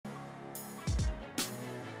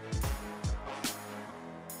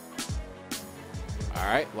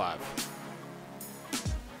right, live.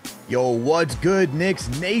 Yo, what's good, Knicks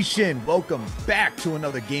Nation? Welcome back to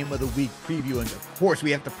another Game of the Week preview. And of course,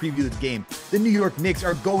 we have to preview this game. The New York Knicks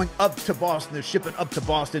are going up to Boston. They're shipping up to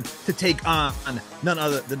Boston to take on none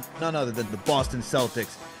other than the Boston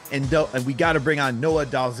Celtics. And we got to bring on Noah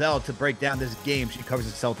Dalzell to break down this game. She covers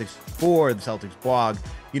the Celtics for the Celtics blog.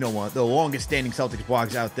 You know, one of the longest standing Celtics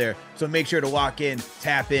blogs out there. So make sure to lock in,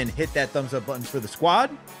 tap in, hit that thumbs up button for the squad.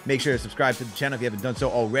 Make sure to subscribe to the channel if you haven't done so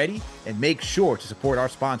already. And make sure to support our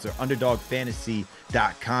sponsor,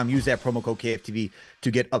 UnderDogFantasy.com. Use that promo code KFTV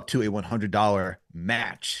to get up to a $100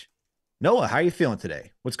 match. Noah, how are you feeling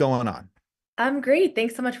today? What's going on? I'm great.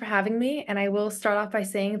 Thanks so much for having me. And I will start off by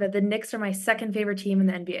saying that the Knicks are my second favorite team in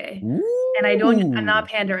the NBA. Ooh. And I'm not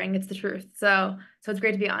pandering. It's the truth. So it's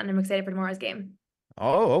great to be on. I'm excited for tomorrow's game.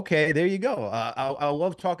 Oh, okay. There you go. I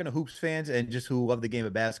love talking to hoops fans and just who love the game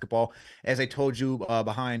of basketball. As I told you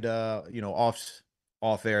behind,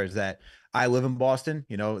 off air, is that I live in Boston.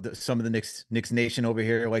 You know, some of the Knicks Nation over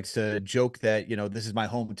here likes to joke that, you know, this is my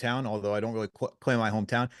hometown, although I don't really claim my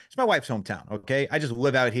hometown. It's my wife's hometown. Okay. I just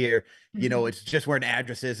live out here. You know, it's just where an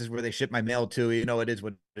address is where they ship my mail to. You know, it is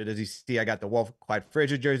what it is. You see, I got the Wolf Clyde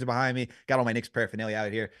Frazier jersey behind me, got all my Knicks paraphernalia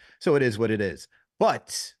out here. So it is what it is.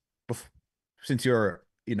 But since your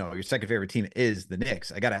second favorite team is the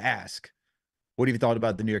Knicks, I got to ask, what have you thought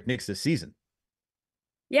about the New York Knicks this season?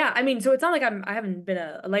 Yeah, I mean, so it's not like I haven't been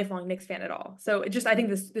a lifelong Knicks fan at all. So I think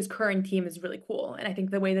this current team is really cool. And I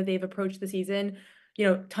think the way that they've approached the season,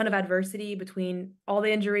 ton of adversity between all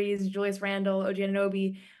the injuries, Julius Randle, OG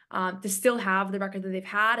Anunoby, to still have the record that they've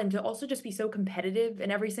had and to also just be so competitive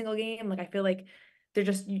in every single game. Like, I feel like they're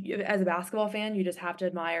just, as a basketball fan, you just have to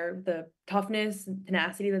admire the toughness and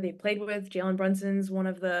tenacity that they've played with. Jalen Brunson's one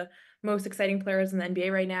of the most exciting players in the NBA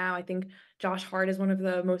right now. I think Josh Hart is one of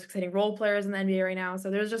the most exciting role players in the NBA right now. So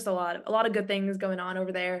there's just a lot of good things going on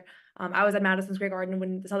over there. I was at Madison Square Garden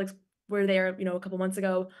when the Celtics were there, a couple months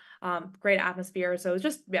ago. Great atmosphere. So it's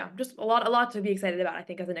just a lot to be excited about, I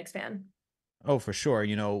think, as a Knicks fan. Oh, for sure.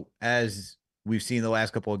 You know, as we've seen the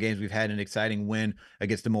last couple of games, we've had an exciting win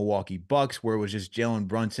against the Milwaukee Bucks, where it was just Jalen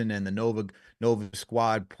Brunson and the Nova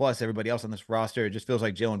squad plus everybody else on this roster. It just feels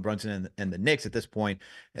like Jalen Brunson and the Knicks at this point,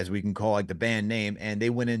 as we can call like the band name. And they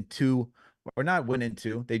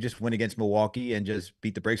they just went against Milwaukee and just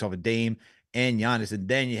beat the brakes off of Dame and Giannis. And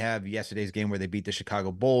then you have yesterday's game where they beat the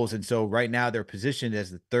Chicago Bulls. And so right now they're positioned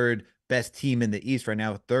as the third best team in the East right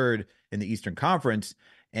now, third in the Eastern Conference.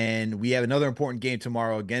 And we have another important game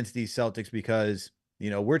tomorrow against these Celtics because,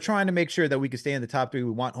 we're trying to make sure that we can stay in the top three.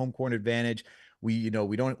 We want home court advantage. We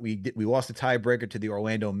lost the tiebreaker to the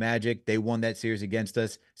Orlando Magic. They won that series against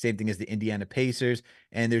us. Same thing as the Indiana Pacers.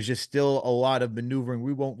 And there's just still a lot of maneuvering.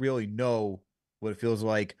 We won't really know what it feels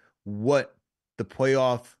like, what the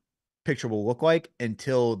playoff picture will look like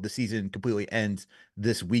until the season completely ends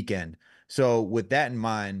this weekend. So with that in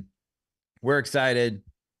mind, we're excited.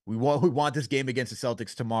 We want this game against the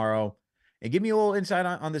Celtics tomorrow. And give me a little insight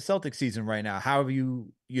on the Celtics season right now. How have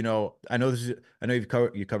you, I know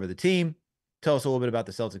you cover the team. Tell us a little bit about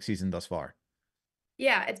the Celtics season thus far.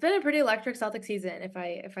 Yeah, it's been a pretty electric Celtics season, if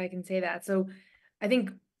I can say that. So I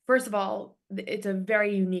think, first of all, it's a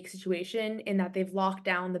very unique situation in that they've locked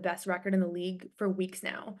down the best record in the league for weeks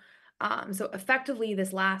now. So effectively,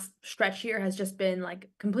 this last stretch here has just been like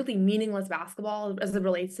completely meaningless basketball as it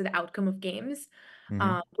relates to the outcome of games,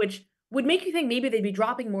 which would make you think maybe they'd be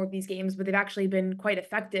dropping more of these games, but they've actually been quite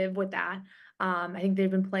effective with that. I think they've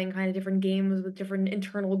been playing kind of different games with different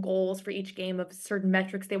internal goals for each game of certain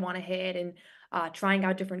metrics they want to hit and trying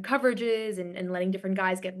out different coverages and letting different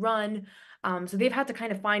guys get run. So they've had to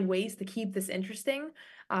kind of find ways to keep this interesting,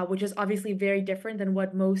 which is obviously very different than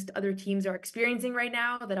what most other teams are experiencing right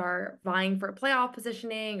now that are vying for a playoff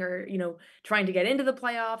positioning or, trying to get into the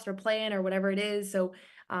playoffs or play in or whatever it is. So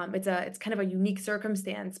it's kind of a unique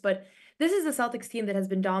circumstance, but this is a Celtics team that has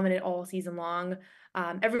been dominant all season long.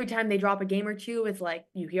 Every time they drop a game or two, it's like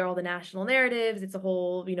you hear all the national narratives. It's a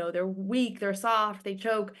whole, they're weak, they're soft, they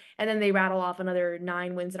choke, and then they rattle off another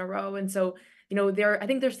 9 wins in a row. And so, I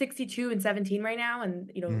think they're 62-17 right now,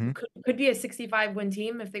 and could be a 65-win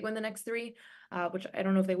team if they win the next three, which I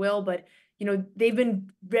don't know if they will, but they've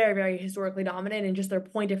been very, very historically dominant, and just their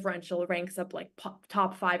point differential ranks up like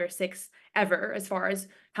top 5 or 6 ever as far as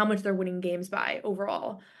how much they're winning games by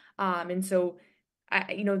overall. And so,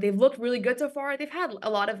 they've looked really good so far. They've had a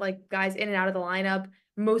lot of like guys in and out of the lineup,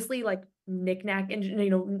 mostly like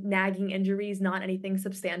nagging injuries, not anything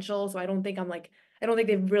substantial. So I don't think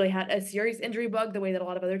they've really had a serious injury bug the way that a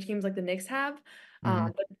lot of other teams like the Knicks have.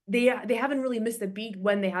 Um, but they haven't really missed a beat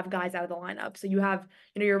when they have guys out of the lineup. So you have,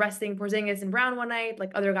 you're resting Porzingis and Brown one night,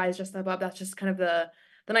 like other guys just step up. That's just kind of the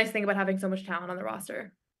nice thing about having so much talent on the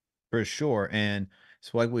roster. For sure, and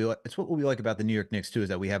it's what we like about the New York Knicks too, is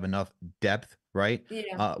that we have enough depth, right?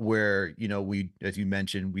 Yeah. Where we, as you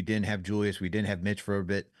mentioned, we didn't have Julius, we didn't have Mitch for a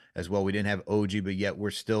bit as well, we didn't have OG, but yet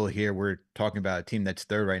we're still here. We're talking about a team that's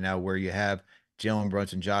third right now, where you have Jalen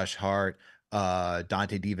Brunson, Josh Hart,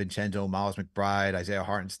 Dante DiVincenzo, Miles McBride, Isaiah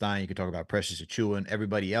Hartenstein. You could talk about Precious Achiuwa and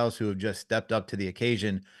everybody else who have just stepped up to the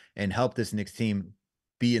occasion and helped this Knicks team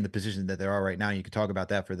be in the position that they are right now. You could talk about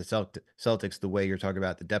that for the Celtics, the way you're talking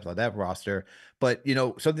about the depth of that roster. But,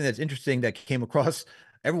 something that's interesting that came across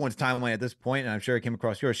everyone's timeline at this point, and I'm sure it came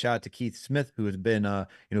across yours. Shout out to Keith Smith, who has been,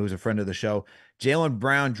 who's a friend of the show. Jaylen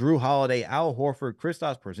Brown, Drew Holiday, Al Horford,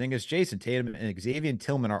 Kristaps Porzingis, Jason Tatum, and Xavier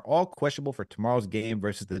Tillman are all questionable for tomorrow's game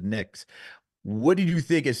versus the Knicks. What did you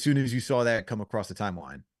think as soon as you saw that come across the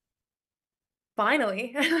timeline?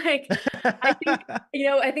 Finally. Like, I think,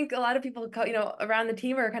 I think a lot of people, around the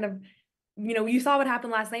team are kind of, you saw what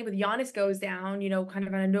happened last night with Giannis goes down, kind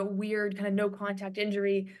of on a weird kind of no contact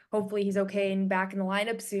injury. Hopefully he's okay and back in the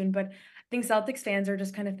lineup soon. But I think Celtics fans are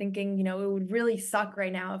just kind of thinking, it would really suck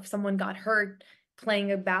right now if someone got hurt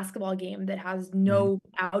playing a basketball game that has Mhm. no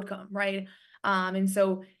outcome, right? And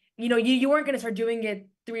so, you weren't going to start doing it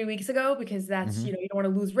 3 weeks ago because that's, Mhm. you don't want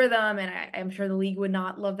to lose rhythm. And I'm sure the league would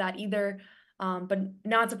not love that either. But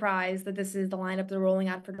not surprised that this is the lineup they're rolling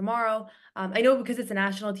out for tomorrow. I know because it's a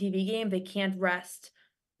national TV game, they can't rest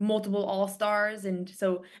multiple all-stars. And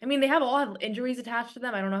so, I mean, they have all have injuries attached to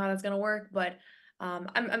them. I don't know how that's going to work, but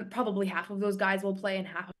I'm probably half of those guys will play and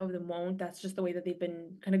half of them won't. That's just the way that they've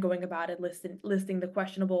been kind of going about it, listing the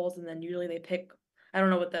questionables. And then usually they pick, I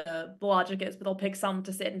don't know what the logic is, but they'll pick some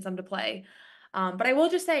to sit and some to play. But I will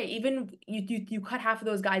just say, even you cut half of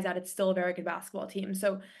those guys out, it's still a very good basketball team.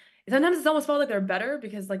 So sometimes it's almost felt like they're better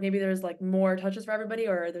because like maybe there's like more touches for everybody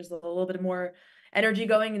or there's a little bit more energy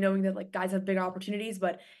going and knowing that like guys have bigger opportunities.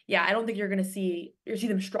 But yeah, I don't think you're gonna see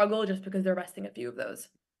them struggle just because they're resting a few of those.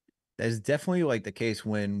 That's definitely like the case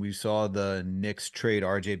when we saw the Knicks trade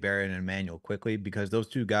RJ Barrett and Emmanuel quickly, because those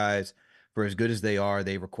two guys, for as good as they are,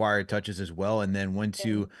 they require touches as well. And then once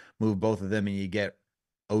Yeah. you move both of them and you get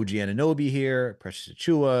OG Anunoby here, Precious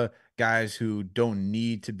Achiuwa, guys who don't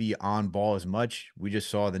need to be on ball as much, we just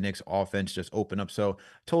saw the Knicks offense just open up. So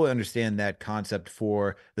totally understand that concept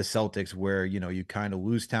for the Celtics, where you kind of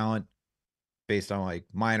lose talent based on like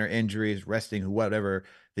minor injuries, resting, whatever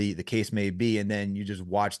the case may be, and then you just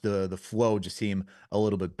watch the flow just seem a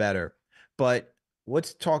little bit better. But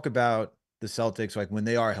let's talk about the Celtics, like when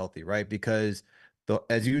they are healthy, right? Because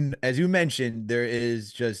as you mentioned, there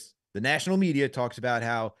is just the national media talks about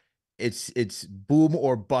how it's boom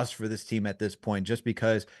or bust for this team at this point, just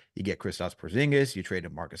because you get Kristaps Porzingis, you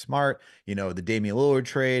traded Marcus Smart, the Damian Lillard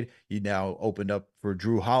trade, you now opened up for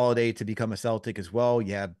Drew Holiday to become a Celtic as well.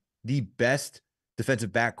 You have the best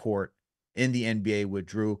defensive backcourt in the NBA with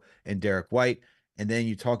Drew and Derek White. And then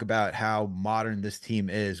you talk about how modern this team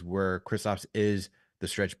is, where Kristaps is the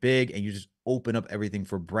stretch big, and you just open up everything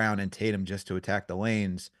for Brown and Tatum just to attack the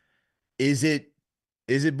lanes. Is it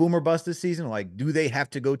boomer bust this season? Like, do they have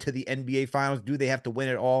to go to the NBA finals? Do they have to win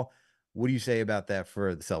it all? What do you say about that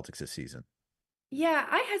for the Celtics this season? Yeah,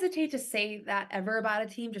 I hesitate to say that ever about a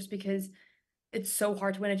team just because it's so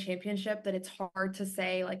hard to win a championship that it's hard to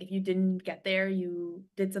say like if you didn't get there, you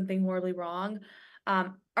did something horribly wrong.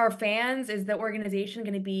 Our fans, is the organization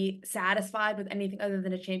going to be satisfied with anything other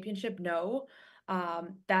than a championship? No.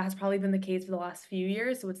 That has probably been the case for the last few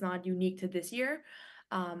years, so it's not unique to this year.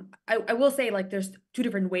 I will say like there's two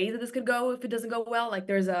different ways that this could go if it doesn't go well. Like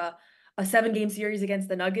there's a 7 game series against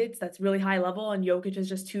the Nuggets that's really high level, and Jokic is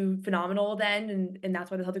just too phenomenal then, and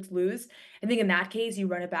that's why the Celtics lose. I think in that case, you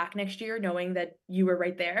run it back next year, knowing that you were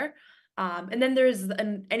right there. And then there's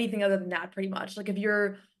anything other than that, pretty much. Like if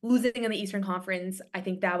you're losing in the Eastern Conference, I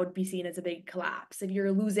think that would be seen as a big collapse. If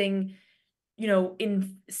you're losing,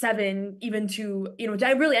 in 7, even to,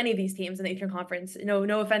 to really any of these teams in the Eastern Conference,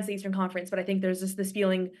 no offense to the Eastern Conference, but I think there's just this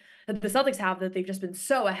feeling that the Celtics have that they've just been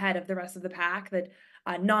so ahead of the rest of the pack that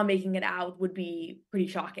not making it out would be pretty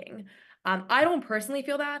shocking. I don't personally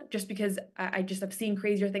feel that just because I just have seen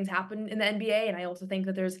crazier things happen in the NBA. And I also think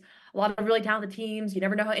that there's a lot of really talented teams. You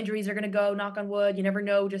never know how injuries are going to go, knock on wood. You never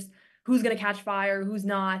know just who's going to catch fire, who's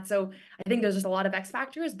not. So I think there's just a lot of X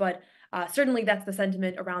factors, but certainly that's the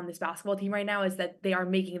sentiment around this basketball team right now, is that they are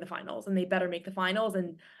making the finals and they better make the finals.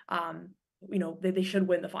 And, they should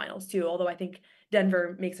win the finals too. Although I think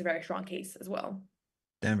Denver makes a very strong case as well.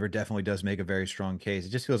 Denver definitely does make a very strong case. It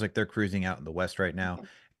just feels like they're cruising out in the West right now,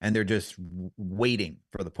 and they're just waiting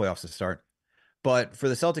for the playoffs to start. But for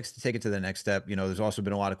the Celtics to take it to the next step, there's also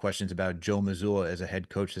been a lot of questions about Joe Mazzulla as a head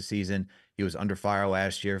coach this season. He was under fire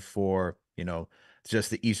last year for, just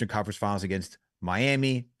the Eastern Conference Finals against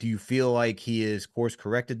Miami. Do you feel like he is course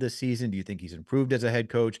corrected this season? Do you think he's improved as a head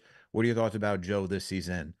coach? What are your thoughts about Joe this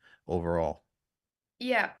season overall?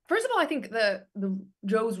 Yeah. First of all, I think the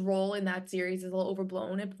Joe's role in that series is a little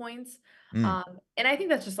overblown at points. Mm, And I think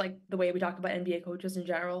that's just like the way we talk about NBA coaches in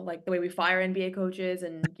general, like the way we fire NBA coaches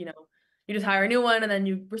and you just hire a new one and then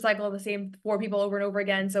you recycle the same four people over and over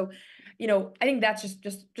again. So, I think that's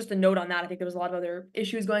just a note on that. I think there was a lot of other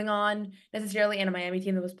issues going on necessarily and a Miami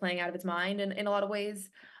team that was playing out of its mind in a lot of ways.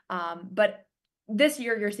 But this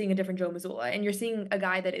year you're seeing a different Joe Mazzulla and you're seeing a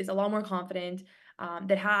guy that is a lot more confident,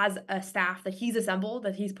 that has a staff that he's assembled,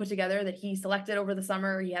 that he's put together, that he selected over the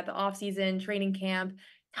summer. He had the off-season training camp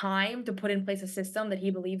time to put in place a system that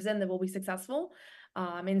he believes in that will be successful.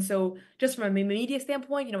 And so just from a media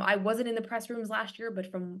standpoint, I wasn't in the press rooms last year,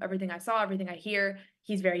 but from everything I saw, everything I hear,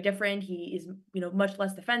 he's very different. He is, much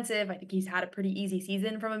less defensive. I think he's had a pretty easy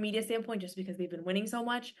season from a media standpoint just because they've been winning so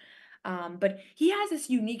much. But he has this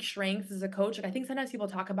unique strength as a coach. Like I think sometimes people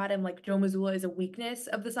talk about him like Joe Mazzulla is a weakness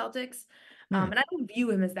of the Celtics. hmm. And I don't view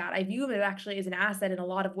him as that. I view him as actually as an asset in a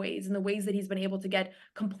lot of ways, in the ways that he's been able to get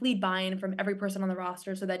complete buy-in from every person on the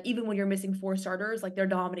roster, so that even when you're missing four starters, like they're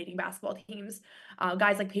dominating basketball teams.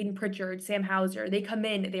 Guys like Peyton Pritchard, Sam Hauser, they come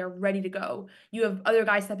in, they are ready to go. You have other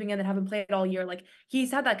guys stepping in that haven't played all year. Like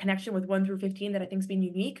he's had that connection with 1 through 15 that I think's been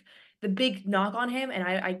unique. The big knock on him, and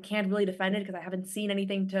I can't really defend it because I haven't seen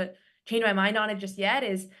anything to change my mind on it just yet,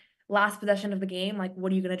 is last possession of the game. Like,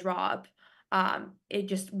 what are you going to draw up?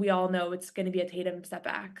 We all know it's going to be a Tatum step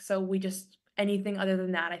back. So anything other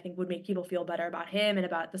than that, I think would make people feel better about him and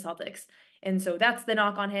about the Celtics. And so that's the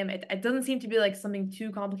knock on him. It doesn't seem to be like something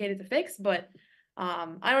too complicated to fix, but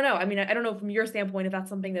I don't know. I mean, I don't know from your standpoint if that's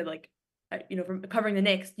something that like, from covering the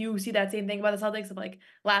Knicks, you see that same thing about the Celtics of like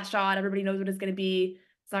last shot, everybody knows what it's going to be.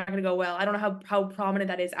 It's not going to go well. I don't know how prominent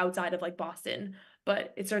that is outside of like Boston,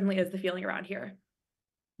 but it certainly is the feeling around here.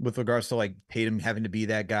 With regards to like Tatum having to be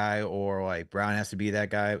that guy or like Brown has to be that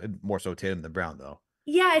guy, more so Tatum than Brown though.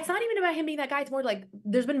 Yeah, it's not even about him being that guy. It's more like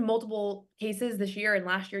there's been multiple cases this year and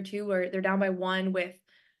last year too where they're down by one with,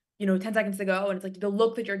 10 seconds to go. And it's like the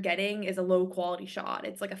look that you're getting is a low quality shot.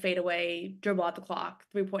 It's like a fadeaway dribble out the clock,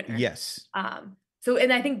 3-pointer. Yes. So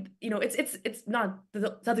and I think, it's not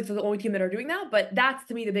the Celtics are the only team that are doing that, but that's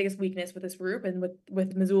to me the biggest weakness with this group and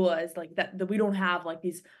with Missoula is like that we don't have like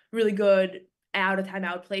these really good out of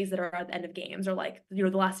timeout plays that are at the end of games or like the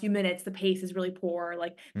last few minutes the pace is really poor,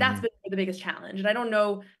 like that's Mhm. been the biggest challenge. And I don't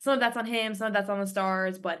know, some of that's on him, some of that's on the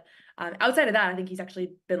stars, but outside of that I think he's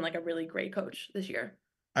actually been like a really great coach this year.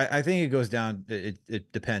 I think it goes down.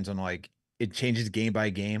 It depends on like it changes game by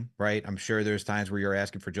game, right? I'm sure there's times where you're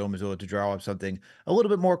asking for Joe Mazzulla to draw up something a little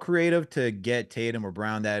bit more creative to get Tatum or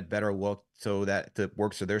Brown that better look, so that it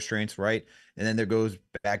works to their strengths, right? And then there goes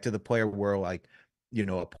back to the player where like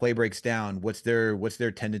a play breaks down. What's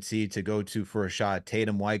their tendency to go to for a shot?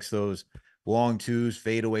 Tatum likes those long twos,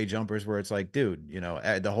 fadeaway jumpers where it's like, dude,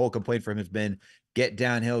 the whole complaint for him has been get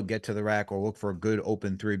downhill, get to the rack, or look for a good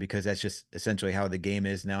open three because that's just essentially how the game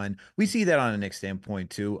is now. And we see that on a Knicks standpoint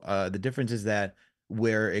too. The difference is that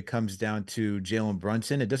where it comes down to Jalen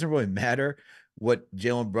Brunson, it doesn't really matter what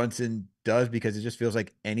Jalen Brunson does because it just feels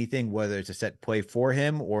like anything, whether it's a set play for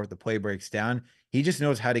him or if the play breaks down, he just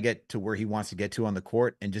knows how to get to where he wants to get to on the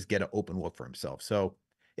court and just get an open look for himself. So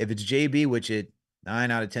if it's JB, which it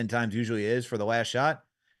 9 out of 10 times usually is for the last shot,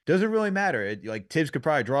 doesn't really matter. Like Tibbs could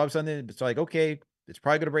probably draw up something. It's like, okay, it's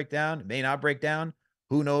probably going to break down. It may not break down.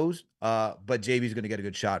 Who knows? But JB's going to get a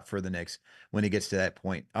good shot for the Knicks when he gets to that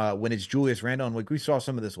point. When it's Julius Randle, and like we saw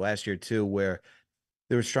some of this last year too, where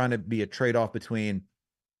there was trying to be a trade off between,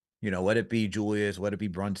 let it be Julius, let it be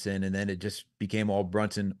Brunson, and then it just became all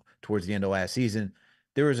Brunson towards the end of last season.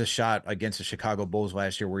 There was a shot against the Chicago Bulls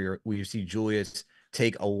last year where you see Julius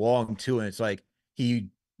take a long two, and it's like he,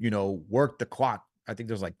 worked the clock. I think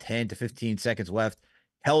there's like 10 to 15 seconds left,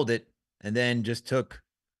 held it, and then just took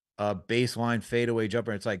a baseline fadeaway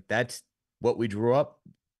jumper. It's like that's what we drew up.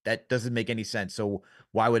 That doesn't make any sense. So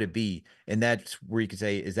why would it be? And that's where you could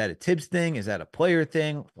say, is that a Tibbs thing? Is that a player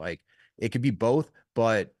thing? Like it could be both,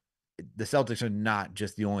 but the Celtics are not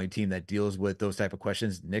just the only team that deals with those type of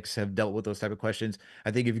questions. Knicks have dealt with those type of questions.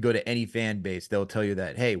 I think if you go to any fan base, they'll tell you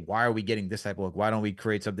that, hey, why are we getting this type of look? Why don't we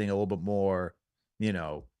create something a little bit more, you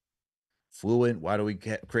know, fluent? Why do we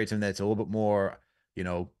create something that's a little bit more, you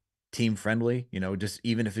know, team friendly? Just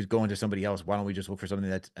even if it's going to somebody else, why don't we just look for something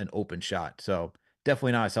that's an open shot? So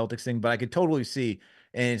definitely not a Celtics thing, but I could totally see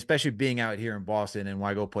And especially being out here in Boston and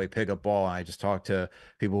when I go play pickup ball, I just talk to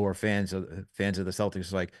people who are fans of the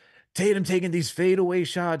Celtics, like Tatum taking these fadeaway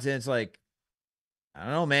shots, and it's like, I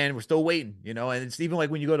don't know, man, we're still waiting, you know. And it's even like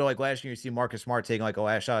when you go to like last year, you see Marcus Smart taking like a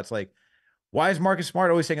last shot. It's like, why is Marcus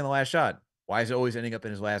Smart always taking the last shot? Why is it always ending up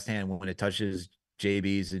in his last hand when it touches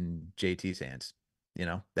JB's and JT's hands? You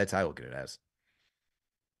know, that's how I look at it as.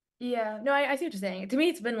 Yeah, no, I see what you're saying. To me,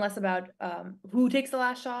 it's been less about who takes the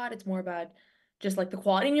last shot. It's more about just like the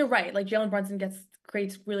quality. And you're right. Like Jalen Brunson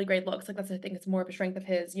creates really great looks. Like that's I think it's more of a strength of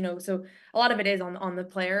his. So a lot of it is on the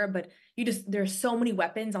player, but there's so many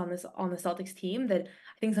weapons on the Celtics team that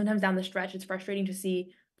I think sometimes down the stretch it's frustrating to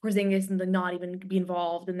see Porzingis and not even be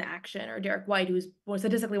involved in the action, or Derek White, who's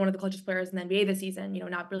statistically one of the clutchest players in the NBA this season,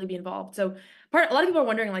 not really be involved. So a lot of people are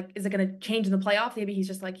wondering, like, is it going to change in the playoffs? Maybe he's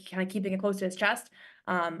just like kind of keeping it close to his chest.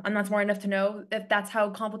 I'm not smart enough to know if that's how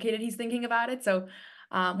complicated he's thinking about it. So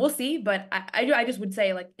we'll see. But I just would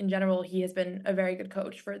say, like, in general, he has been a very good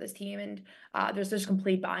coach for this team, and there's just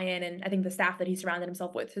complete buy-in, and I think the staff that he surrounded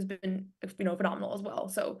himself with has been phenomenal as well.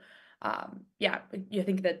 So yeah, you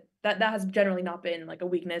think that has generally not been like a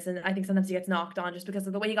weakness, and I think sometimes he gets knocked on just because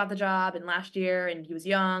of the way he got the job and last year, and he was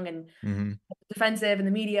young and Mm-hmm. defensive in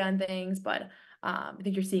the media and things. But I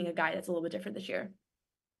think you're seeing a guy that's a little bit different this year.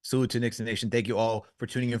 Salute to Knicks Nation. Thank you all for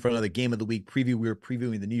tuning in for another game of the week preview. We're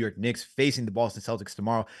previewing the New York Knicks facing the Boston Celtics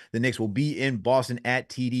tomorrow. The Knicks will be in Boston at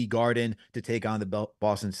TD Garden to take on the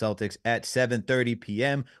Boston Celtics at 7:30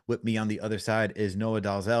 p.m. With me on the other side is Noah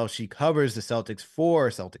Dalzell. She covers the Celtics for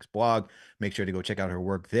Celtics blog. Make sure to go check out her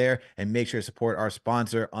work there, and make sure to support our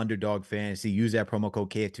sponsor, UnderDog Fantasy. Use that promo code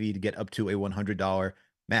KFTV to get up to a $100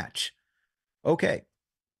 match. Okay.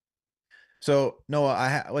 So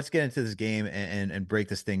Noah, let's get into this game and break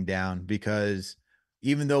this thing down, because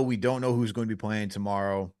even though we don't know who's going to be playing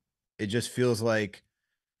tomorrow, it just feels like,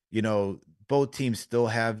 you know, both teams still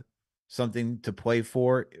have something to play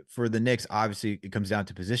for. For the Knicks, obviously, it comes down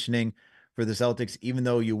to positioning. For the Celtics, even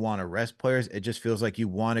though you want to rest players, it just feels like you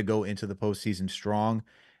want to go into the postseason strong.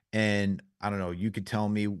 And I don't know, you could tell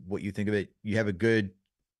me what you think of it. You have a good,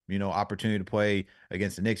 opportunity to play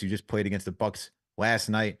against the Knicks. You just played against the Bucks last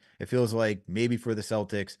night. It feels like maybe for the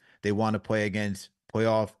Celtics, they want to play against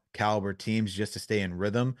playoff caliber teams just to stay in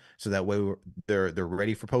rhythm, so that way they're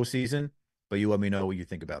ready for postseason. But you let me know what you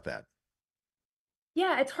think about that.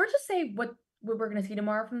 Yeah, it's hard to say what we're going to see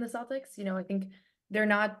tomorrow from the Celtics. I think they're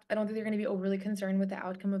not. I don't think they're going to be overly concerned with the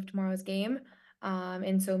outcome of tomorrow's game.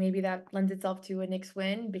 And so maybe that lends itself to a Knicks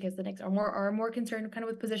win, because the Knicks are more concerned kind of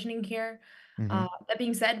with positioning here. Hmm. That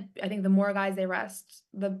being said, I think the more guys they rest,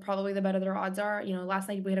 the better their odds are. Last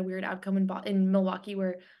night we had a weird outcome in Milwaukee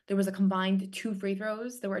where there was a combined 2 free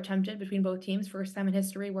throws that were attempted between both teams, first time in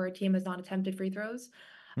history where a team has not attempted free throws.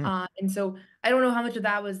 Hmm. And so I don't know how much of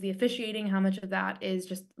that was the officiating, how much of that is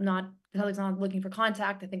just not the Celtics not looking for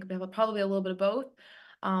contact. I think probably a little bit of both.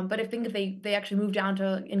 But I think if they actually move down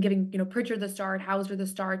to and giving Pritchard the start, Hauser the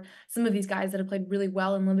start, some of these guys that have played really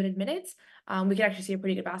well in limited minutes, we could actually see a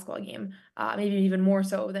pretty good basketball game. Maybe even more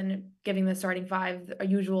so than giving the starting five a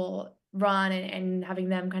usual run, and having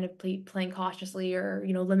them kind of playing cautiously, or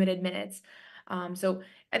limited minutes. So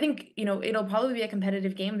I think it'll probably be a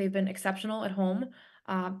competitive game. They've been exceptional at home.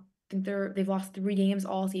 I think they've lost 3 games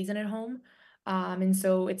all season at home. And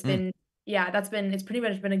so it's Hmm. been, yeah, it's pretty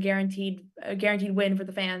much been a guaranteed win for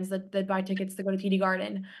the fans that buy tickets to go to TD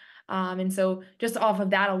Garden. And so just off of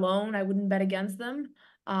that alone, I wouldn't bet against them.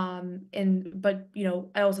 But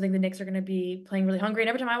I also think the Knicks are going to be playing really hungry. And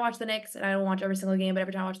every time I watch the Knicks, and I don't watch every single game, but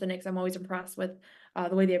every time I watch the Knicks, I'm always impressed with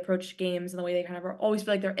the way they approach games, and the way they kind of always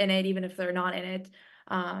feel like they're in it, even if they're not in it.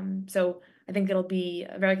 So I think it'll be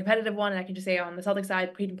a very competitive one. And I can just say on the Celtics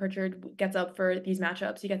side, Peyton Pritchard gets up for these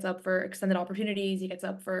matchups. He gets up for extended opportunities. He gets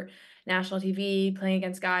up for national TV, playing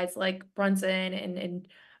against guys like Brunson and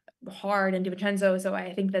Hard and DiVincenzo. So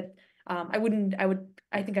I think that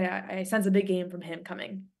I sense a big game from him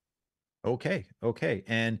coming. Okay. Okay.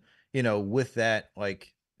 And, with that,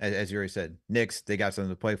 like, as you already said, Knicks, they got something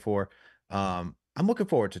to play for. I'm looking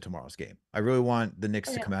forward to tomorrow's game. I really want the Knicks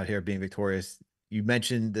Oh to yeah. come out here being victorious. You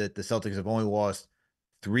mentioned that the Celtics have only lost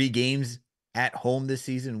 3 games at home this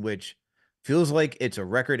season, which feels like it's a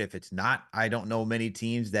record. If it's not, I don't know many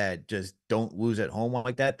teams that just don't lose at home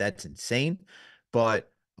like that. That's insane.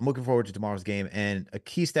 But I'm looking forward to tomorrow's game. And a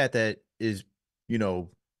key stat that is, you know,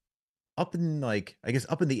 up in, like, I guess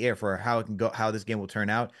up in the air for how it can go, how this game will turn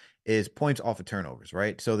out, is points off of turnovers,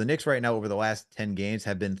 right? So the Knicks right now over the last 10 games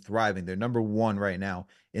have been thriving. They're number one right now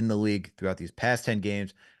in the league throughout these past 10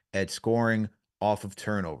 games at scoring off of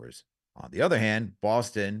turnovers. On the other hand,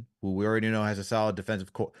 Boston, who we already know has a solid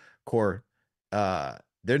defensive core,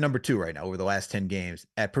 they're number 2 right now over the last 10 games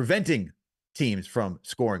at preventing teams from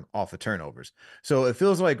scoring off of turnovers. So it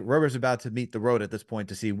feels like rubber's about to meet the road at this point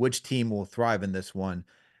to see which team will thrive in this one.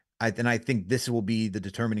 I think this will be the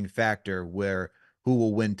determining factor where who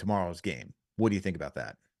will win tomorrow's game. What do you think about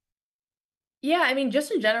that? Yeah, I mean,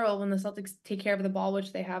 just in general, when the Celtics take care of the ball,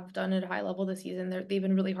 which they have done at a high level this season, they've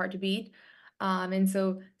been really hard to beat. And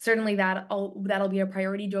so certainly that'll be a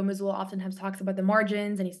priority. Joe Mazzulla often has talks about the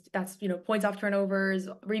margins, and that's points off turnovers,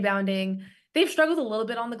 rebounding. They've struggled a little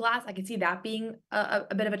bit on the glass. I could see that being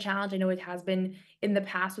a bit of a challenge. I know it has been in the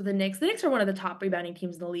past with the Knicks. The Knicks are one of the top rebounding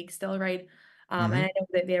teams in the league still, right? And I Mhm. know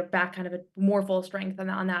that they're back kind of a more full strength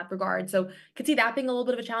on that regard. So could see that being a little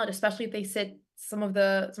bit of a challenge, especially if they sit some of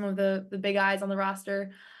the big eyes on the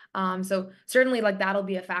roster. So certainly like that'll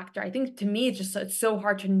be a factor. I think to me it's so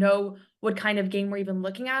hard to know what kind of game we're even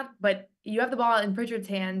looking at. But you have the ball in Pritchard's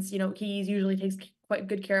hands. He usually takes quite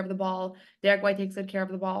good care of the ball. Derek White takes good care of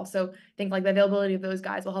the ball. So I think like the availability of those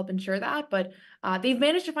guys will help ensure that. But they've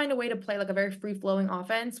managed to find a way to play like a very free flowing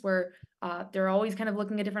offense where they're always kind of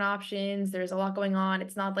looking at different options. There's a lot going on.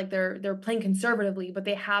 It's not like they're playing conservatively, but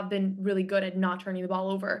they have been really good at not turning the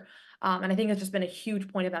ball over. And I think it's just been a huge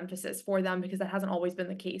point of emphasis for them because that hasn't always been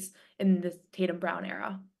the case in this Tatum Brown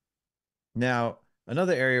era. Now,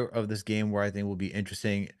 another area of this game where I think will be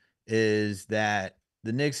interesting is that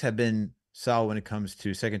the Knicks have been solid when it comes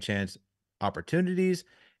to second chance opportunities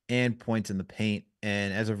and points in the paint.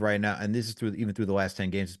 And as of right now, and this is through even through the last 10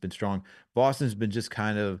 games, it's been strong. Boston's been just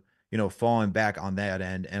kind of, falling back on that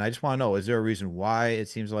end. And I just want to know, is there a reason why it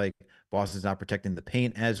seems like Boston's not protecting the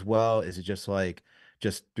paint as well? Is it just like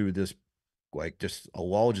just through this like just a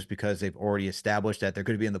lull just because they've already established that they're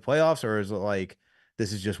going to be in the playoffs, or is it like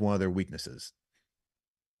this is just one of their weaknesses?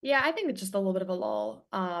 Yeah, I think it's just a little bit of a lull.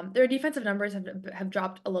 Their defensive numbers have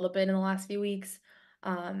dropped a little bit in the last few weeks.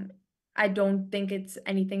 Um, I don't think it's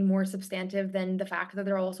anything more substantive than the fact that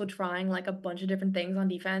they're also trying like a bunch of different things on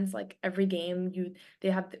defense. Like every game, they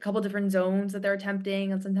have a couple different zones that they're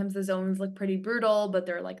attempting, and sometimes the zones look pretty brutal, but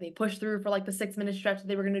they push through for like the 6 minute stretch that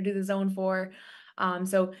they were going to do the zone for.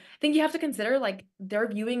 So I think you have to consider like they're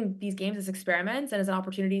viewing these games as experiments and as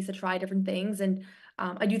opportunities to try different things. And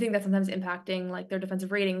I do think that's sometimes impacting like their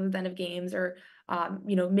defensive ratings at the end of games or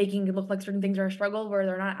making it look like certain things are a struggle where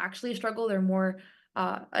they're not actually a struggle. They're more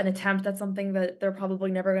an attempt at something that they're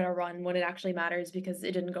probably never going to run when it actually matters because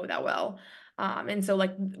it didn't go that well. And so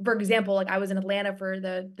like for example, like I was in Atlanta for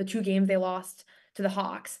the 2 games they lost to the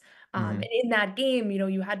Hawks. And Mhm. in that game,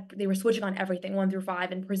 they were switching on everything 1 through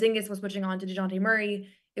 5, and Porzingis was switching on to DeJounte Murray.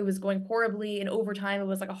 It was going horribly. In overtime, it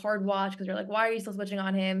was like a hard watch because you're like, why are you still switching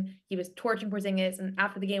on him? He was torching Porzingis. And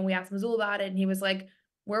after the game, we asked Mazul about it, and he was like,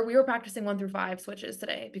 where we were practicing 1 through 5 switches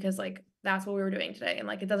today because like that's what we were doing today. And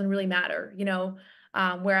like it doesn't really matter.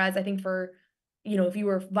 Whereas I think if you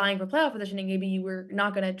were vying for playoff positioning, maybe you were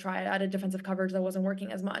not going to try out a defensive coverage that wasn't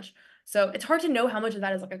working as much. So it's hard to know how much of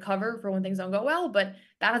that is like a cover for when things don't go well, but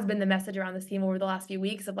that has been the message around this team over the last few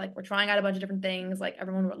weeks of like we're trying out a bunch of different things, like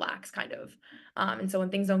everyone relax kind of. And so when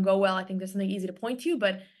things don't go well, I think there's something easy to point to.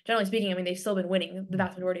 But generally speaking, I mean they've still been winning the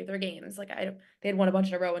vast majority of their games. They had won a bunch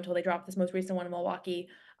in a row until they dropped this most recent one in Milwaukee.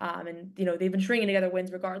 And they've been stringing together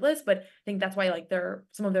wins regardless. But I think that's why like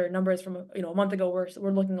some of their numbers from a month ago were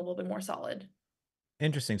looking a little bit more solid.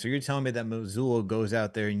 Interesting. So you're telling me that Missoula goes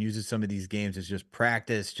out there and uses some of these games as just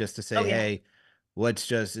practice, just to say, Oh yeah. "Hey, let's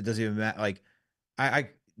just." It doesn't even matter. Like, I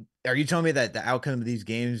are you telling me that the outcome of these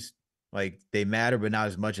games, like, they matter, but not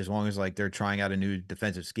as much as long as like they're trying out a new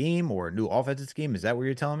defensive scheme or a new offensive scheme? Is that what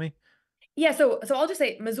you're telling me? Yeah, so I'll just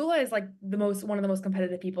say Missoula is like one of the most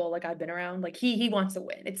competitive people like I've been around. Like he wants to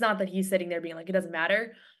win. It's not that he's sitting there being like it doesn't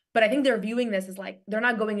matter. But I think they're viewing this as like they're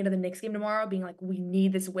not going into the Knicks game tomorrow being like we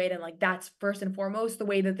need this win and like that's first and foremost the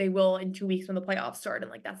way that they will in 2 weeks when the playoffs start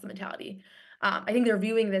and like that's the mentality. I think they're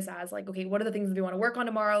viewing this as like okay, what are the things that we want to work on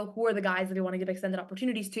tomorrow? Who are the guys that we want to give extended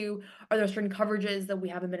opportunities to? Are there certain coverages that we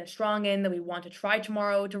haven't been as strong in that we want to try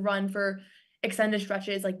tomorrow to run for extended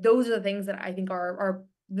stretches? Like those are the things that I think are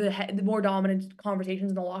the more dominant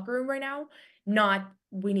conversations in the locker room right now, not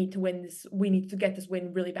we need to win this, we need to get this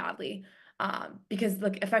win really badly. Because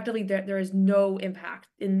like effectively there is no impact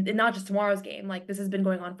in not just tomorrow's game. Like this has been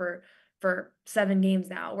going on for 7 games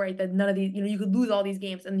now, right? That none of these, you could lose all these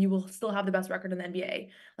games and you will still have the best record in the NBA.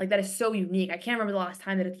 Like that is so unique. I can't remember the last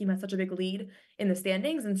time that a team had such a big lead in the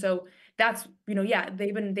standings. And so that's, yeah,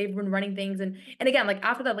 they've been running things. And again, like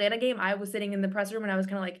after the Atlanta game, I was sitting in the press room and I was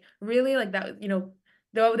kind of like, really? Like that,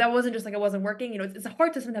 though that wasn't just like it wasn't working. It's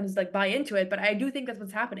hard to sometimes like buy into it, but I do think that's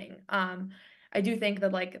what's happening. I do think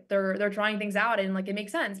that like they're trying things out and like it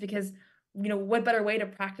makes sense because what better way to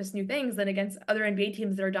practice new things than against other NBA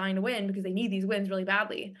teams that are dying to win because they need these wins really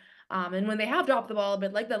badly. And when they have dropped the ball a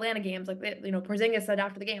bit, like the Atlanta games, like Porzingis said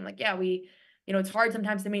after the game, like, yeah, it's hard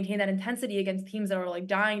sometimes to maintain that intensity against teams that are like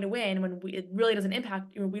dying to win when it really doesn't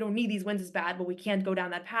impact. We don't need these wins as bad, but we can't go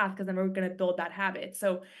down that path because then we're going to build bad habits.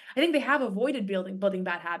 So I think they have avoided building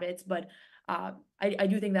bad habits, but I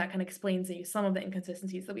do think that kind of explains some of the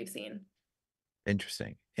inconsistencies that we've seen.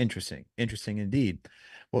 Interesting. Interesting indeed.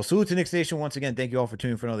 Well, salute to Knicks Nation once again. Thank you all for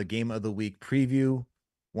tuning for another Game of the Week preview.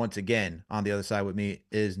 Once again, on the other side with me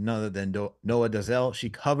is none other than Noah Dazelle. She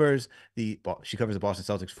covers the Boston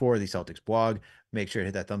Celtics for the Celtics blog. Make sure to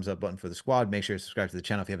hit that thumbs up button for the squad. Make sure to subscribe to the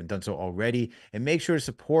channel if you haven't done so already. And make sure to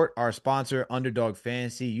support our sponsor, UnderDog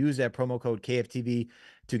Fantasy. Use that promo code KFTV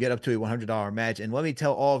to get up to a $100 match. And let me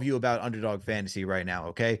tell all of you about UnderDog Fantasy right now,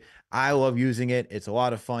 okay? I love using it. It's a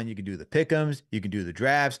lot of fun. You can do the pick'ems. You can do the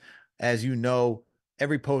drafts. As you know,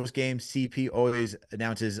 every post game, CP always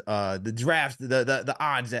announces the draft, the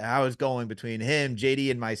odds that how it's going between him,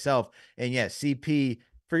 JD, and myself. And yes, CP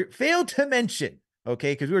failed to mention,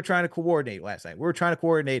 okay, because we were trying to coordinate last night. We were trying to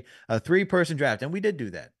coordinate a 3-person draft, and we did do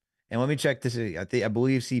that. And let me check to see. I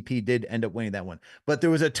believe CP did end up winning that one, but there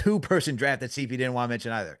was a 2-person draft that CP didn't want to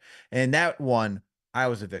mention either, and that one I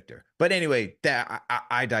was a victor. But anyway,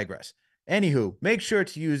 I digress. Anywho, make sure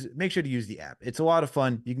to use the app. It's a lot of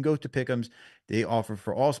fun. You can go to Pick'ems. They offer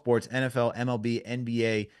for all sports: NFL, MLB,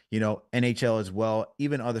 NBA, NHL as well,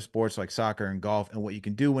 even other sports like soccer and golf. And what you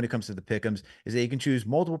can do when it comes to the Pick'ems is that you can choose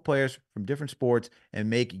multiple players from different sports and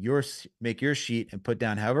make your sheet and put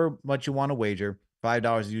down however much you want to wager.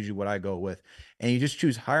 $5 is usually what I go with. And you just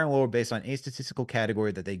choose higher and lower based on a statistical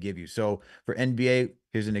category that they give you. So for NBA,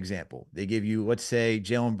 here's an example. They give you, let's say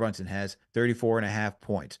Jalen Brunson has 34.5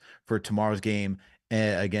 points for tomorrow's game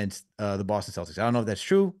against the Boston Celtics. I don't know if that's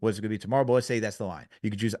true. What's it going to be tomorrow? But let's say that's the line.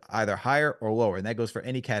 You can choose either higher or lower. And that goes for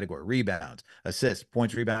any category: rebounds, assists,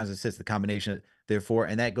 points, rebounds, assists, the combination, therefore.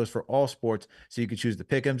 And that goes for all sports. So you can choose the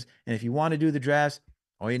pick'ems. And if you want to do the drafts,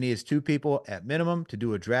 all you need is 2 people at minimum to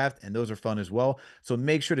do a draft, and those are fun as well. So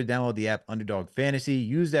make sure to download the app UnderDog Fantasy.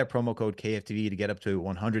 Use that promo code KFTV to get up to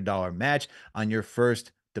a $100 match on your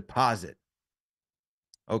first deposit.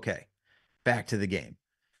 Okay, back to the game.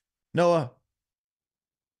 Noah,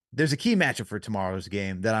 there's a key matchup for tomorrow's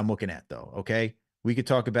game that I'm looking at, though, okay? We could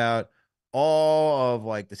talk about all of,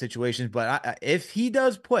 like, the situations, but if he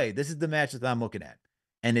does play, this is the match that I'm looking at,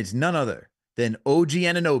 and it's none other than OG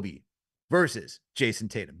Anunoby versus Jason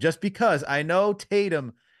Tatum. Just because I know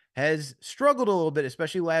Tatum has struggled a little bit,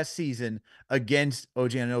 especially last season, against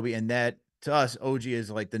OG Anunoby, and that, to us, OG is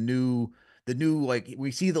like the new, like,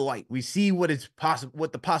 we see the light. We see what it's possible,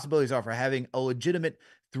 what the possibilities are for having a legitimate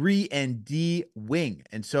 3-and-D wing.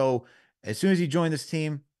 And so as soon as he joined this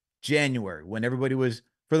team, January, when everybody was,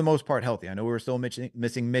 for the most part, healthy, I know we were still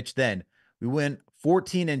missing Mitch then, we went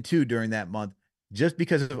 14-2 during that month just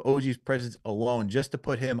because of OG's presence alone, just to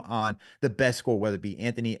put him on the best score, whether it be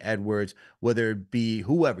Anthony Edwards, whether it be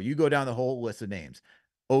whoever. You go down the whole list of names.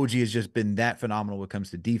 OG has just been that phenomenal when it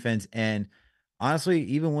comes to defense. And honestly,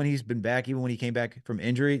 even when he's been back, even when he came back from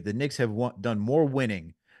injury, the Knicks have done more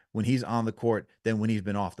winning when he's on the court than when he's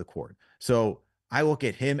been off the court. So I look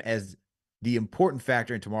at him as the important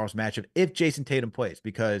factor in tomorrow's matchup if Jason Tatum plays,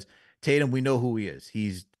 because Tatum, we know who he is.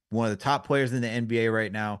 He's one of the top players in the NBA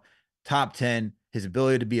right now, top 10. His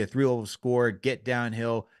ability to be a 3-level scorer, get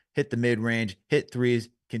downhill, hit the mid-range, hit threes,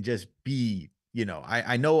 can just be,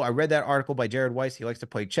 I know I read that article by Jared Weiss. He likes to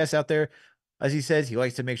play chess out there. As he says, he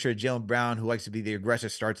likes to make sure Jaylen Brown, who likes to be the aggressor,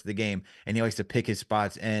 starts the game, and he likes to pick his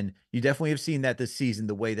spots. And you definitely have seen that this season,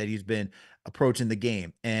 the way that he's been approaching the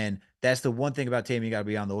game. And that's the one thing about Tatum you got to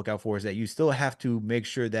be on the lookout for, is that you still have to make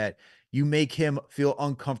sure that you make him feel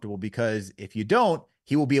uncomfortable, because if you don't,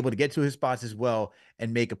 he will be able to get to his spots as well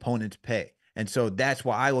and make opponents pay. And so that's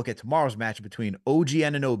why I look at tomorrow's matchup between OG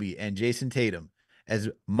Anunoby and Jason Tatum as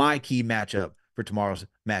my key matchup for tomorrow's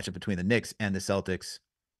matchup between the Knicks and the Celtics.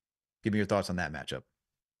 Give me your thoughts on that matchup.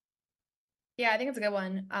 Yeah, I think it's a good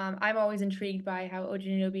one. I'm always intrigued by how OG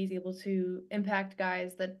Anunoby is able to impact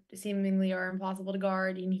guys that seemingly are impossible to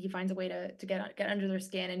guard, and he finds a way to get under their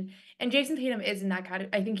skin. And Jason Tatum is in that kind of.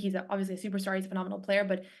 I think he's obviously a superstar. He's a phenomenal player,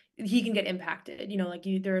 but he can get impacted.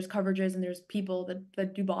 There's coverages and there's people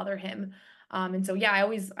that do bother him. And so yeah,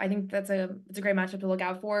 I think it's a great matchup to look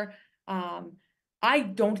out for. I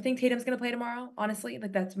don't think Tatum's going to play tomorrow. Honestly,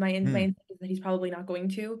 like that's my instinct is that he's probably not going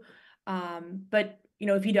to. But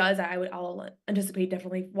if he does, I'll anticipate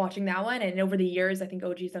definitely watching that one. And over the years, I think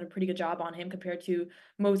OG's done a pretty good job on him compared to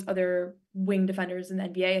most other wing defenders in the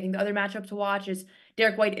NBA. I think the other matchup to watch is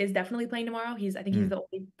Derek White is definitely playing tomorrow. I think he's the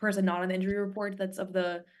only person not on the injury report that's of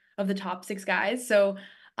the of the top 6 guys. So,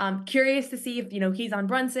 curious to see if, he's on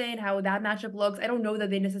Brunson, how that matchup looks. I don't know that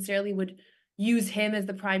they necessarily would use him as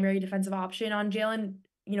the primary defensive option on Jalen,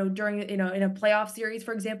 during, in a playoff series,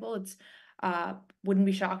 for example. It's wouldn't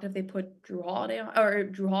be shocked if they put Drew Holiday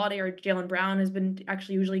or Jalen Brown has been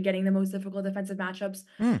actually usually getting the most difficult defensive matchups.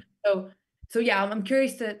 Mm. So yeah, I'm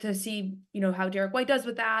curious to see, how Derek White does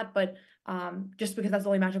with that, but just because that's the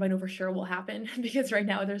only matchup I know for sure will happen because right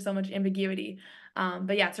now there's so much ambiguity.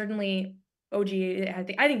 But yeah, certainly OG,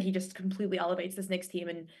 I think he just completely elevates this Knicks team,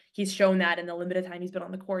 and he's shown that in the limited time he's been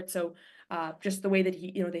on the court. So just the way that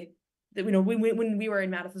he, when we were in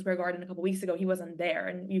Madison Square Garden a couple weeks ago, he wasn't there,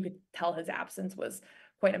 and you could tell his absence was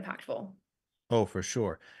quite impactful. Oh, for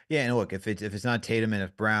sure. Yeah, and look, if it's not Tatum and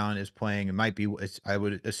if Brown is playing, it might be. I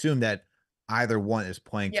would assume that either one is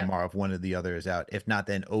playing Yeah. tomorrow if one of the other is out. If not,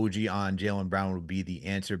 then OG on Jalen Brown would be the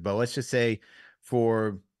answer. But let's just say,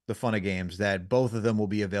 for the fun of games, that both of them will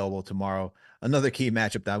be available tomorrow. Another key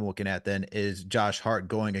matchup that I'm looking at then is Josh Hart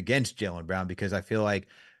going against Jalen Brown, because I feel like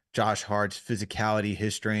Josh Hart's physicality,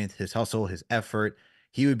 his strength, his hustle, his effort,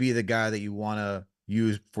 he would be the guy that you want to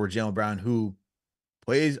use for Jalen Brown, who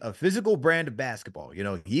plays a physical brand of basketball.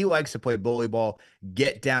 He likes to play bully ball,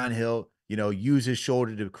 get downhill, use his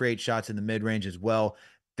shoulder to create shots in the mid range as well.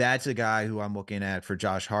 That's a guy who I'm looking at for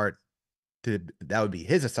Josh Hart. That would be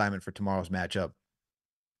his assignment for tomorrow's matchup,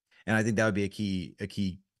 and I think that would be a key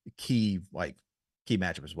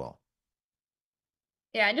matchup as well.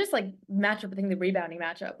 Yeah, and just like matchup, I think the rebounding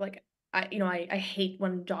matchup, like I hate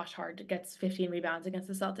when Josh Hart gets 15 rebounds against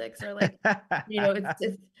the Celtics, or like,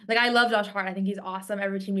 it's like I love Josh Hart. I think he's awesome.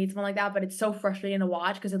 Every team needs someone like that, but it's so frustrating to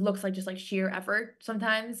watch because it looks like just like sheer effort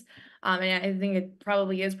sometimes. And I think it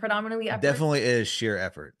probably is predominantly effort. Definitely is sheer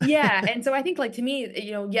effort. Yeah, and so I think, like, to me,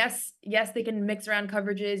 yes, they can mix around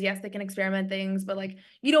coverages, yes, they can experiment things, but, like,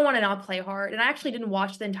 you don't wanna not play hard, and I actually didn't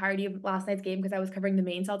watch the entirety of last night's game because I was covering the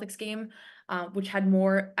main Celtics game, which had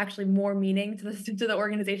more meaning to the to the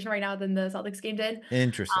organization right now than the Celtics game did,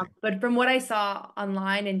 Interesting. but from what I saw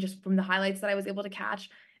online and just from the highlights that I was able to catch,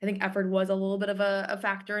 I think effort was a little bit of a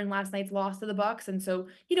factor in last night's loss to the Bucks, and so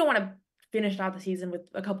you don't wanna finish out the season with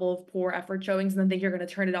a couple of poor effort showings and then think you're going to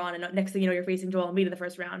turn it on, and next thing you know you're facing Joel Embiid in the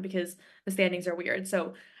first round because the standings are weird.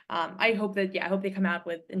 So I hope they come out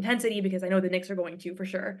with intensity because I know the Knicks are going to for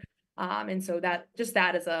sure. And so that is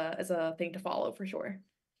a thing to follow for sure.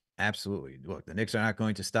 Absolutely. Look, the Knicks are not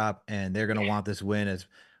going to stop, and they're going to Yeah. want this win. As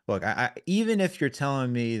look, even if you're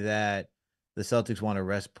telling me that the Celtics want to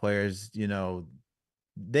rest players,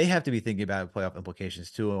 they have to be thinking about playoff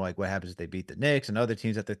implications too, and like what happens if they beat the Knicks and other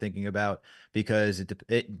teams that they're thinking about. Because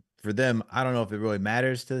it for them, I don't know if it really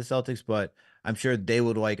matters to the Celtics, but I'm sure they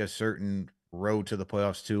would like a certain road to the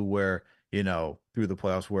playoffs too, where through the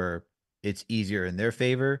playoffs where it's easier in their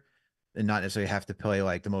favor, and not necessarily have to play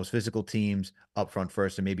like the most physical teams up front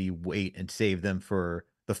first, and maybe wait and save them for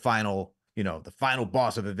the final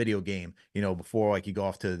boss of a video game, before like you go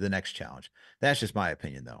off to the next challenge. That's just my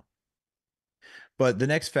opinion though. But the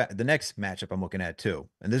next matchup I'm looking at too,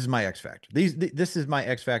 and this is my X factor. This is my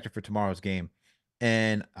X factor for tomorrow's game.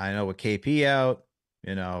 And I know with KP out,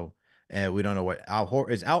 and we don't know what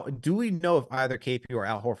is out. Do we know if either KP or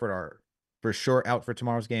Al Horford are for sure out for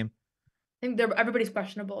tomorrow's game? I think everybody's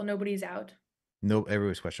questionable. Nobody's out. No,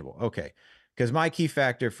 everybody's questionable. Okay. Because my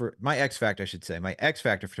X factor, I should say, my X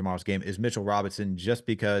factor for tomorrow's game is Mitchell Robinson, just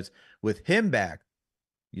because with him back,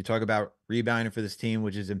 you talk about rebounding for this team,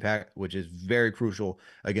 which is very crucial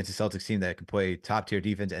against a Celtics team that can play top tier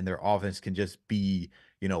defense, and their offense can just be,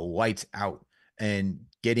 lights out. And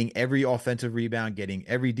getting every offensive rebound, getting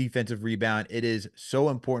every defensive rebound, it is so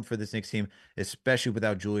important for this Knicks team, especially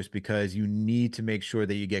without Julius, because you need to make sure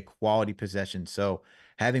that you get quality possession. So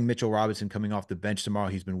having Mitchell Robinson coming off the bench tomorrow,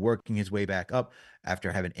 he's been working his way back up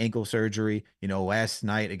after having ankle surgery. Last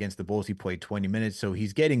night against the Bulls, he played 20 minutes. So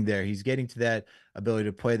he's getting there. He's getting to that ability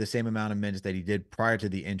to play the same amount of minutes that he did prior to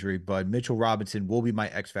the injury. But Mitchell Robinson will be my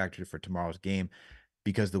X factor for tomorrow's game,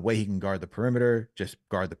 because the way he can guard the perimeter, just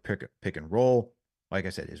guard the pick and roll. Like I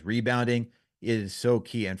said, his rebounding is so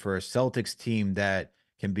key. And for a Celtics team that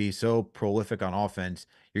can be so prolific on offense,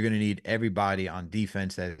 you're going to need everybody on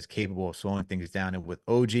defense that is capable of slowing things down. And with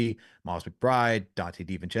OG, Miles McBride, Dante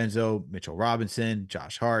DiVincenzo, Mitchell Robinson,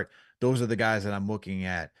 Josh Hart, those are the guys that I'm looking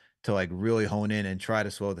at to like really hone in and try to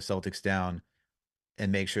slow the Celtics down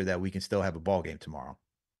and make sure that we can still have a ball game tomorrow.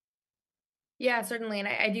 Yeah, certainly, and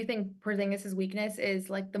I do think Porzingis' weakness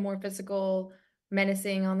is, like, the more physical,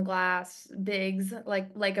 menacing on the glass, bigs,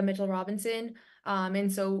 like a Mitchell Robinson,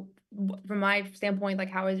 and so, from my standpoint,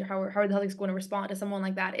 like, how are the Celtics going to respond to someone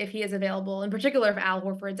like that if he is available, in particular if Al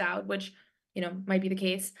Horford's out, which, might be the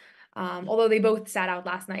case. Although they both sat out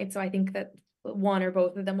last night, so I think that one or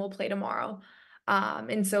both of them will play tomorrow.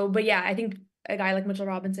 And so, but yeah, I think a guy like Mitchell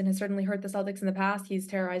Robinson has certainly hurt the Celtics in the past. He's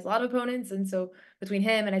terrorized a lot of opponents, and so between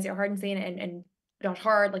him and Isaiah Hartenstein and Josh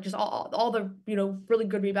Hart, like just all the really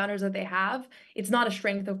good rebounders that they have, it's not a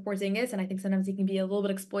strength of Porzingis, and I think sometimes he can be a little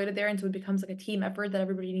bit exploited there, and so it becomes like a team effort that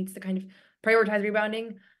everybody needs to kind of prioritize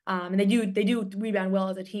rebounding. And they do rebound well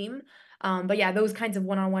as a team. But yeah, those kinds of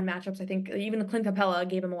one-on-one matchups, I think even Clint Capella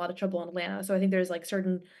gave him a lot of trouble in Atlanta. So I think there's like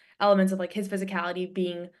certain elements of like his physicality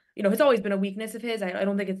being, it's always been a weakness of his. I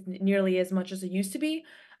don't think it's nearly as much as it used to be.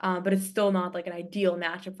 But it's still not like an ideal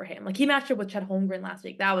matchup for him. Like he matched up with Chet Holmgren last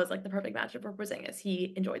week. That was like the perfect matchup for Porzingis.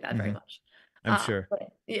 He enjoyed that very Hmm. much. I'm sure. But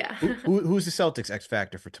yeah. Who's the Celtics X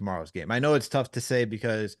factor for tomorrow's game? I know it's tough to say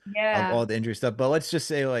because of Yeah. all the injury stuff, but let's just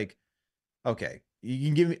say like, okay, you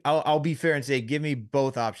can give me. I'll be fair and say give me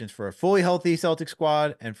both options for a fully healthy Celtic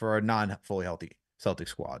squad and for a non fully healthy Celtic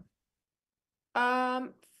squad.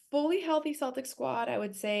 Um, Fully healthy Celtics squad, I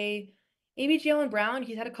would say maybe Jaylen Brown.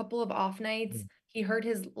 He's had a couple of off nights. Mm. He hurt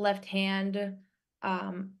his left hand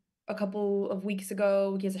um a couple of weeks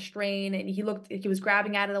ago. He has a strain and he looked like he was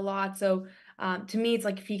grabbing at it a lot. So to me it's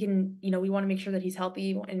like if he can, we want to make sure that he's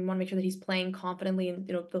healthy and want to make sure that he's playing confidently, and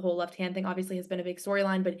the whole left hand thing obviously has been a big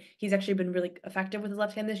storyline, but he's actually been really effective with his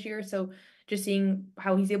left hand this year. So just seeing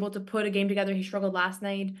how he's able to put a game together. He struggled last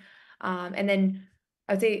night. And then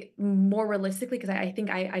I would say more realistically, because I think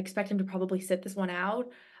I expect him to probably sit this one out.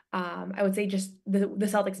 I would say just the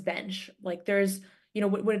Celtics bench. Like there's,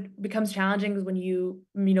 what it becomes challenging is when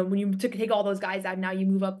when you take all those guys out, now you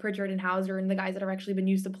move up Pritchard and Hauser and the guys that have actually been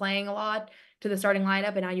used to playing a lot to the starting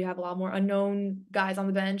lineup, and now you have a lot more unknown guys on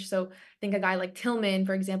the bench. So I think a guy like Tillman,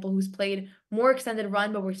 for example, who's played more extended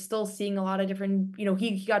run, but we're still seeing a lot of different,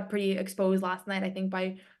 he got pretty exposed last night, I think,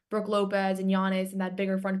 by Brooke Lopez and Giannis and that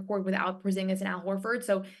bigger front court without Porzingis and Al Horford.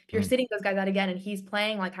 So if you're Mm. sitting those guys out again and he's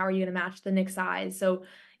playing, like how are you going to match the Knicks size? So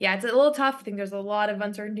yeah, it's a little tough. I think there's a lot of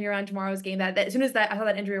uncertainty around tomorrow's game. That as soon as that I saw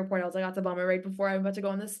that injury report, I was like, that's a bummer right before I'm about to go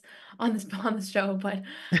on this show. But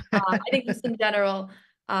I think just in general,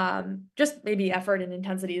 just maybe effort and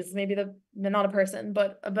intensity is maybe the not a person,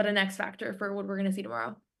 but an X factor for what we're going to see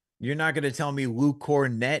tomorrow. You're not going to tell me Luke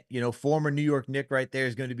Cornett, former New York Knick right there,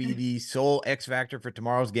 is going to be the sole X factor for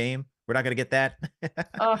tomorrow's game. We're not going to get that.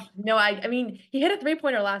 Oh, no, I mean, he hit a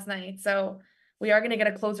three-pointer last night, so we are going to get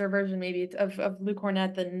a closer version maybe of Luke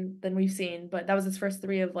Cornett than we've seen, but that was his first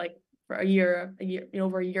three of like for a year,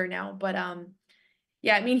 over a year now. But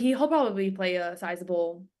yeah, I mean, he'll probably play a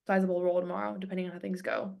sizable role tomorrow, depending on how things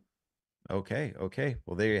go. Okay, okay.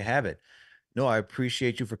 Well, there you have it. No, I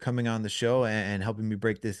appreciate you for coming on the show and helping me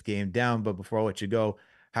break this game down. But before I let you go,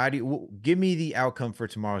 give me the outcome for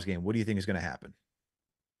tomorrow's game? What do you think is going to happen?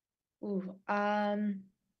 Ooh,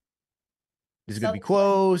 Is it going to be Celtics win.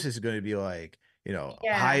 close? Is it going to be like, a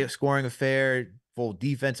Yeah. high scoring affair, full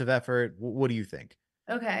defensive effort? What do you think?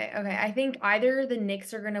 Okay. Okay. I think either the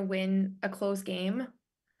Knicks are going to win a close game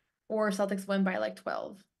or Celtics win by like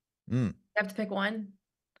 12. Mm, You have to pick one.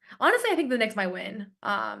 Honestly, I think the Knicks might win.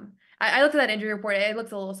 I looked at that injury report. It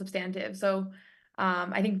looks a little substantive. So,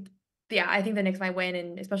 I think, yeah, I think the Knicks might win,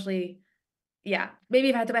 and especially, yeah, maybe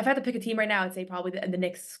if I had to pick a team right now, I'd say probably the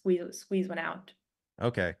Knicks squeeze one out.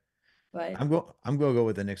 okay. But I'm going to go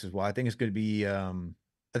with the Knicks as well. I think it's going to be I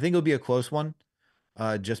think it'll be a close one.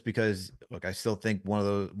 Just because look, I still think one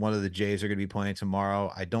of the Jays are going to be playing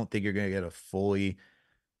tomorrow. I don't think you're going to get a fully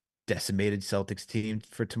decimated Celtics team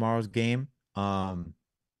for tomorrow's game.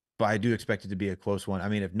 But I do expect it to be a close one. I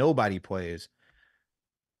mean, if nobody plays,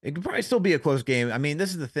 it could probably still be a close game. I mean,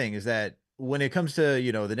 this is the thing is that when it comes to,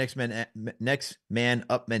 the next man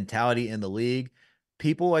up mentality in the league,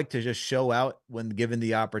 people like to just show out when given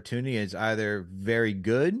the opportunity. It's either very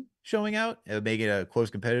good showing out and make it a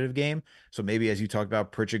close competitive game. So maybe as you talked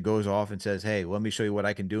about, Pritchard goes off and says, "Hey, let me show you what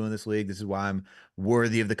I can do in this league. This is why I'm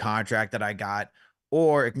worthy of the contract that I got."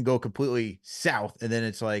 Or it can go completely south and then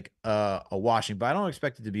it's like a washing. But I don't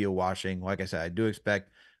expect it to be a washing. Like I said, I do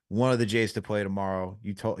expect one of the Jays to play tomorrow.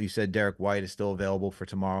 You said Derek White is still available for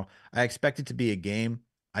tomorrow. I expect it to be a game.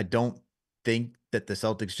 I don't think that the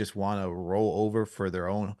Celtics just want to roll over for their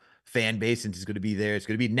own fan base since it's going to be there. It's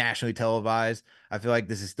going to be nationally televised. I feel like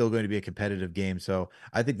this is still going to be a competitive game. So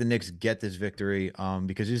I think the Knicks get this victory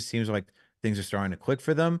because it just seems like things are starting to click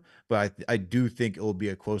for them. But I do think it will be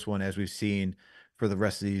a close one as we've seen for the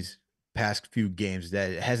rest of these past few games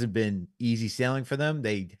that it hasn't been easy sailing for them.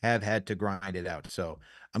 They have had to grind it out. So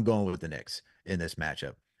I'm going with the Knicks in this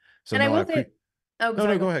matchup. So and I no, I will pre say, oh, no, no,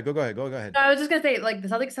 sorry, go go. ahead. Go ahead. Go ahead. No, I was just gonna say, like, the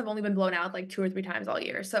Celtics have only been blown out like two or three times all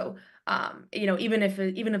year. So Even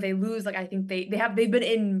if they lose, like I think they've been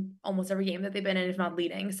in almost every game that they've been in, if not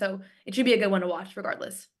leading. So it should be a good one to watch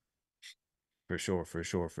regardless. For sure, for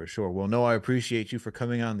sure, for sure. Well, no, I appreciate you for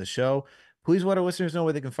coming on the show. Please let our listeners know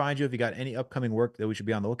where they can find you if you got any upcoming work that we should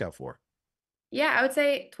be on the lookout for. Yeah, I would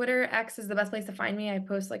say Twitter X is the best place to find me. I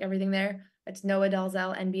post like everything there. It's Noah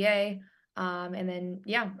Delzell NBA. And then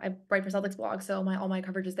yeah, I write for Celtics blog, so my all my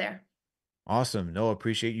coverage is there. Awesome. No,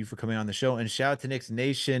 appreciate you for coming on the show. And shout out to Knicks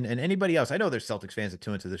Nation and anybody else. I know there's Celtics fans that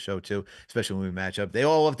tune into the show too, especially when we match up. They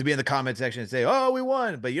all love to be in the comment section and say, "Oh, we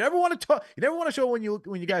won," but you never want to talk. You never want to show when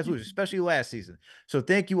you guys lose, especially last season. So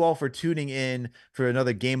thank you all for tuning in for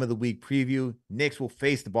another Game of the Week preview. Knicks will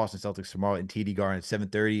face the Boston Celtics tomorrow in TD Garden at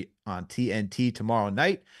 7:30 on TNT tomorrow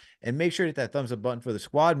night. And make sure to hit that thumbs up button for the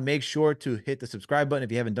squad. Make sure to hit the subscribe button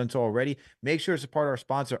if you haven't done so already. Make sure to support our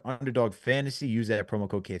sponsor, Underdog Fantasy. Use that promo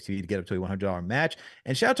code KFTV to get up to a $100 match.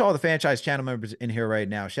 And shout out to all the franchise channel members in here right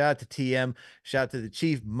now. Shout out to TM. Shout out to the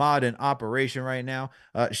Chief Mod in Operation right now.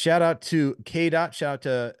 Shout out to K Dot. Shout out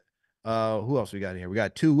to who else we got in here? We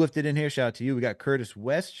got two lifted in here. Shout out to you. We got Curtis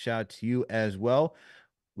West. Shout out to you as well.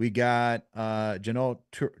 We got Janelle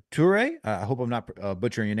Toure. I hope I'm not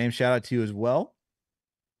butchering your name. Shout out to you as well.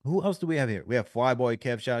 Who else do we have here? We have Flyboy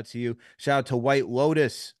Kev. Shout out to you. Shout out to White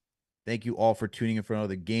Lotus. Thank you all for tuning in for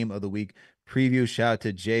another Game of the Week preview. Shout out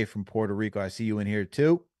to Jay from Puerto Rico. I see you in here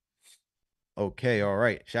too. Okay, all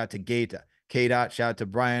right. Shout out to K Dot. Shout out to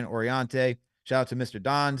Brian Oriente. Shout out to Mr.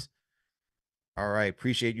 Dons. All right.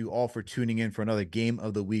 Appreciate you all for tuning in for another Game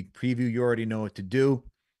of the Week preview. You already know what to do.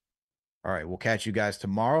 All right. We'll catch you guys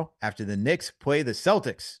tomorrow after the Knicks play the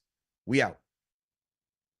Celtics. We out.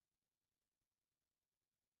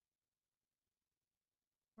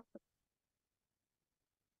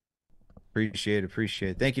 Appreciate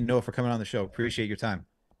it. Thank you, Noah, for coming on the show. Appreciate your time.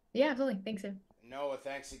 Yeah, absolutely. Thanks, Sue. Noah,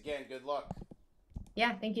 thanks again. Good luck.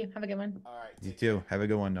 Yeah, thank you. Have a good one. All right. You too. Have a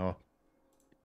good one, Noah.